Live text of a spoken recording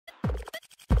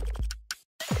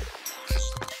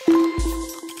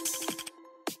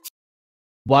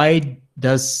why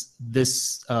does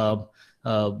this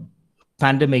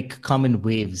pandemic come in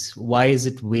waves? Why is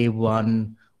it wave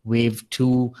one, wave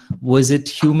two? Was it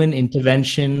human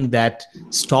intervention that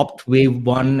stopped wave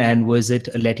one, and was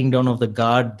it a letting down of the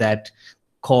guard that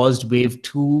caused wave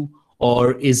two?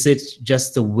 Or is it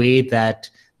just the way that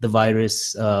the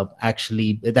virus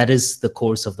that is the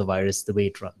course of the virus, the way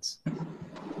it runs?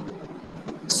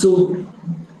 So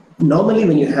normally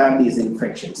when you have these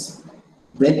infections,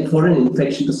 for an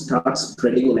infection to start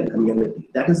spreading in a community,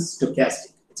 that is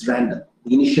stochastic, it's random,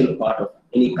 the initial part of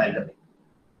any pandemic.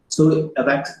 So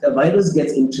a virus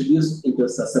gets introduced into a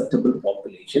susceptible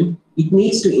population, it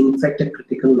needs to infect a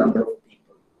critical number of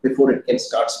people before it can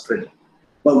start spreading.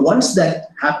 But once that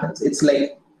happens, it's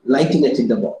like lighting a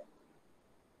tinder bomb.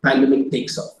 Pandemic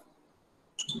takes off.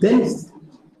 Then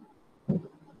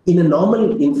in a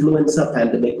normal influenza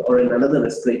pandemic or in another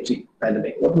respiratory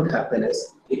pandemic, what would happen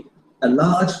is a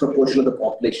large proportion of the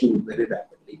population would very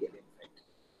rapidly get infected.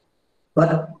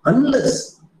 But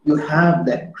unless you have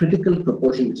that critical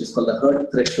proportion, which is called the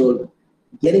herd threshold,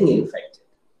 getting infected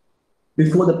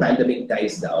before the pandemic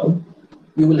dies down,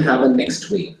 you will have a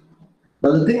next wave.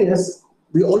 Now the thing is,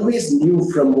 we always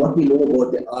knew from what we know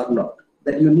about the R0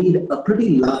 that you need a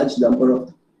pretty large number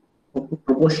of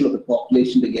proportion of the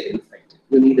population to get infected.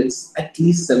 You need at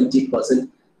least 70%,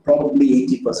 probably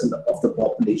 80% of the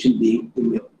population being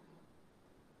immune.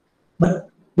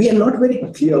 But we are not very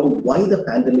clear why the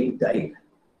pandemic died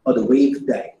or the wave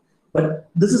died. But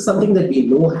this is something that we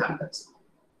know happens,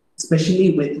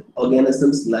 especially with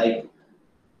organisms like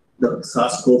the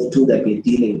SARS-CoV-2 that we're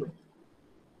dealing with.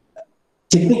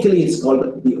 Technically, it's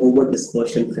called the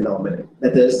over-dispersion phenomenon.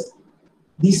 That is,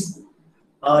 these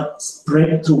are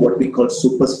spread through what we call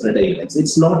super spreader events.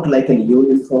 It's not like a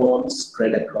uniform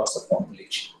spread across a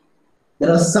population.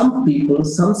 There are some people,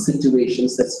 some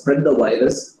situations that spread the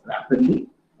virus rapidly,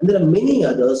 and there are many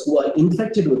others who are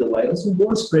infected with the virus who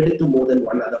won't spread it to more than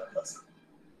one other person.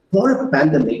 For a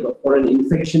pandemic or for an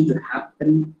infection to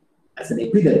happen as an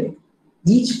epidemic,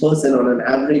 each person on an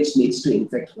average needs to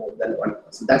infect more than one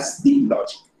person. That's the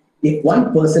logic. If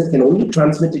one person can only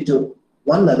transmit it to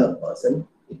one other person,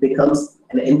 it becomes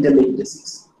an endemic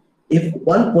disease. If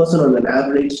one person on an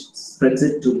average spreads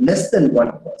it to less than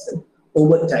one person,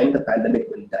 over time the pandemic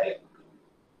will die.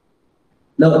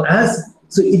 Now,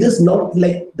 so it is not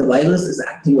like the virus is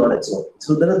acting on its own.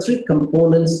 So there are three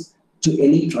components to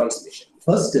any transmission.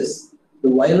 First is the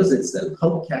virus itself.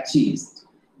 How catchy is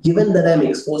it? Given that I'm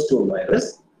exposed to a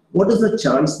virus, what is the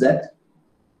chance that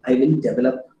I will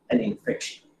develop an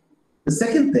infection? The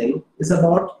second thing is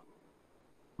about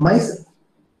myself.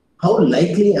 How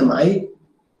likely am I,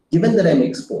 given that I'm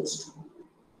exposed,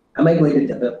 am I going to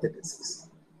develop the disease,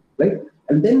 right?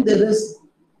 And then there is,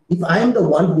 if I am the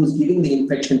one who's giving the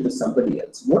infection to somebody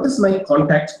else, what is my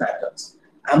contact patterns?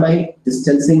 Am I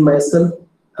distancing myself?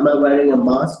 Am I wearing a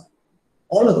mask?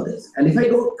 All of this. And if I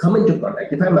don't come into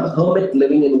contact, if I'm a hermit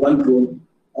living in one room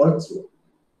all through,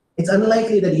 it's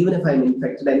unlikely that even if I'm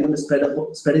infected, I'm going to spread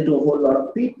it to a whole lot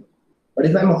of people. But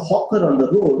if I'm a hawker on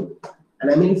the road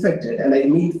and I'm infected and I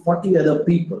meet 40 other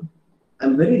people,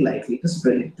 I'm very likely to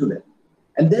spread it to them.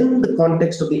 And then in the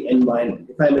context of the environment,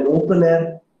 if I'm in open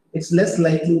air, it's less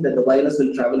likely that the virus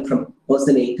will travel from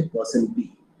person A to person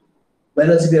B.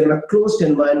 Whereas if you're in a closed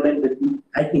environment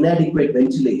with inadequate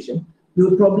ventilation, you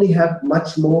would probably have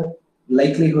much more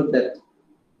likelihood that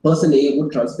person A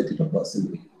would transmit it to person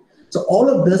B. So all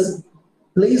of this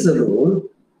plays a role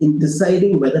in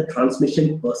deciding whether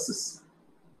transmission persists.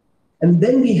 And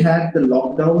then we had the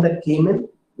lockdown that came in.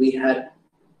 We had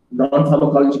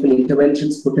non-pharmacological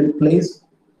interventions put in place.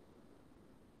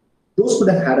 Those could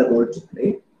have had a role to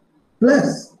play.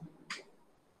 Plus,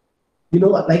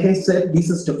 like I said, these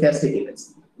are stochastic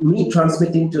events. Me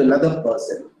transmitting to another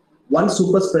person, one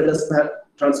super spreader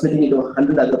transmitting it to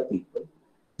 100 other people,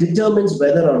 determines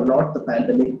whether or not the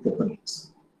pandemic propagates.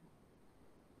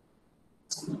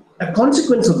 A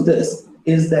consequence of this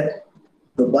is that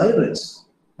the virus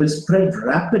will spread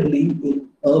rapidly in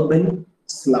urban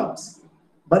slums,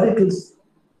 but it will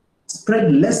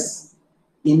spread less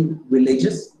in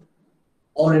villages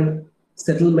or in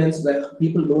settlements where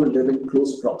people don't live in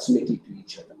close proximity to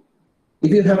each other. If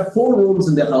you have 4 rooms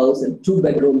in the house and 2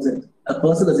 bedrooms and a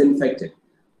person is infected,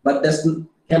 but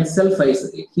can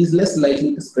self-isolate, he's less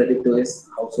likely to spread it to his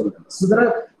household members. So there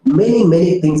are many,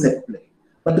 many things at play.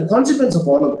 But the consequence of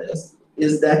all of this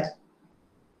is that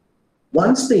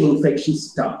once the infection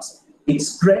starts, it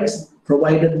spreads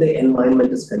provided the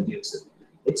environment is conducive.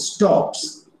 It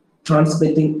stops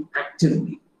transmitting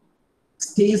actively,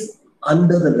 stays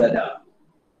under the radar,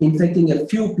 infecting a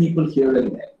few people here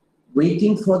and there.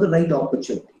 waiting for the right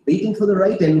opportunity, waiting for the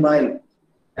right environment.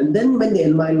 And then when the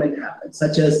environment happens,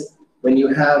 such as when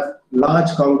you have large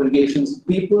congregations of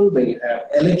people, when you have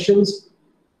elections,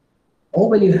 or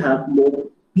when you have more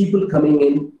people coming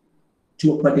in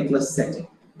to a particular setting,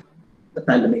 the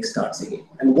pandemic starts again.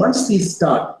 And once these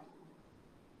start,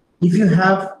 if you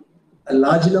have a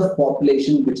large enough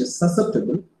population which is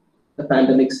susceptible, the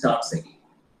pandemic starts again.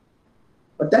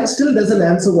 But that still doesn't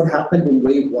answer what happened in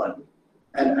wave one.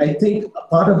 And I think a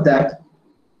part of that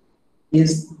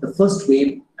is the first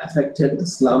wave affected the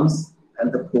slums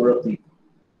and the poorer people.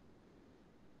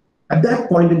 At that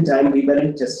point in time, we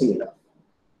weren't testing enough.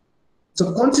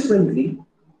 So consequently,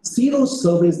 zero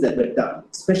surveys that were done,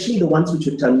 especially the ones which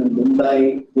were done in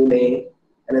Mumbai, Pune,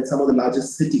 and in some of the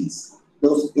largest cities,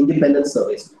 those independent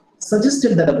surveys,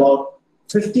 suggested that about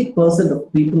 50%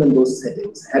 of people in those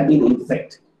settings had been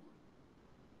infected.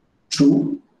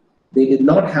 True, they did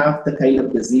not have the kind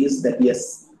of disease that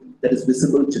is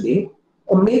visible today,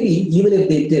 or maybe even if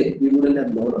they did, we wouldn't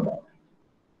have known about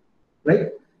it,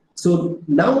 right? So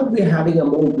now we're having a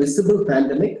more visible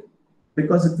pandemic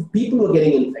because if the people who are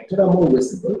getting infected are more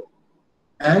visible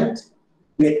and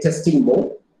we're testing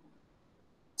more.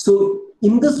 So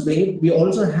in this way, we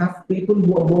also have people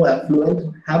who are more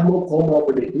affluent, have more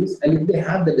comorbidities, and if they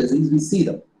have the disease, we see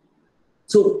them.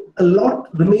 So a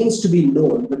lot remains to be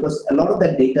known because a lot of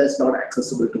that data is not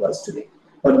accessible to us today.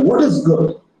 But what is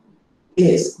good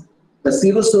is the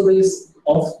zero surveys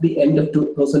of the end of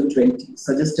 2020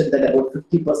 suggested that about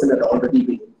 50% had already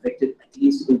been infected, at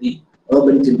least in the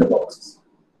urban tinderboxes.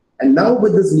 And now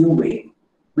with this new wave,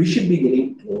 we should be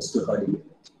getting close to herd immunity.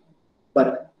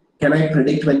 But can I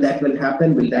predict when that will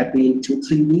happen? Will that be in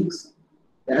 2-3 weeks?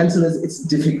 The answer is it's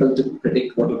difficult to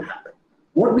predict what will happen.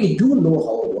 What we do know,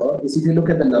 however, is if you look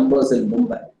at the numbers in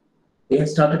Mumbai, they have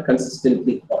started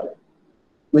consistently falling.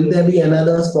 Will there be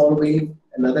another small wave,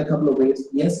 another couple of waves?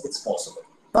 Yes, it's possible.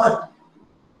 But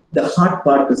the hard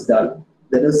part is done.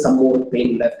 There is some more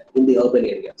pain left in the urban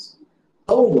areas.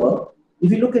 However,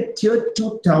 if you look at tier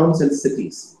 2 towns and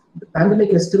cities, the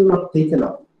pandemic has still not taken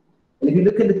off. And if you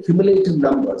look at the cumulative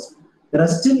numbers, there are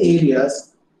still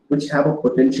areas which have a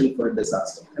potential for a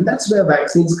disaster. And that's where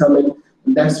vaccines come in,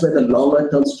 and that's where the longer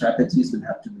term strategies will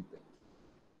have to be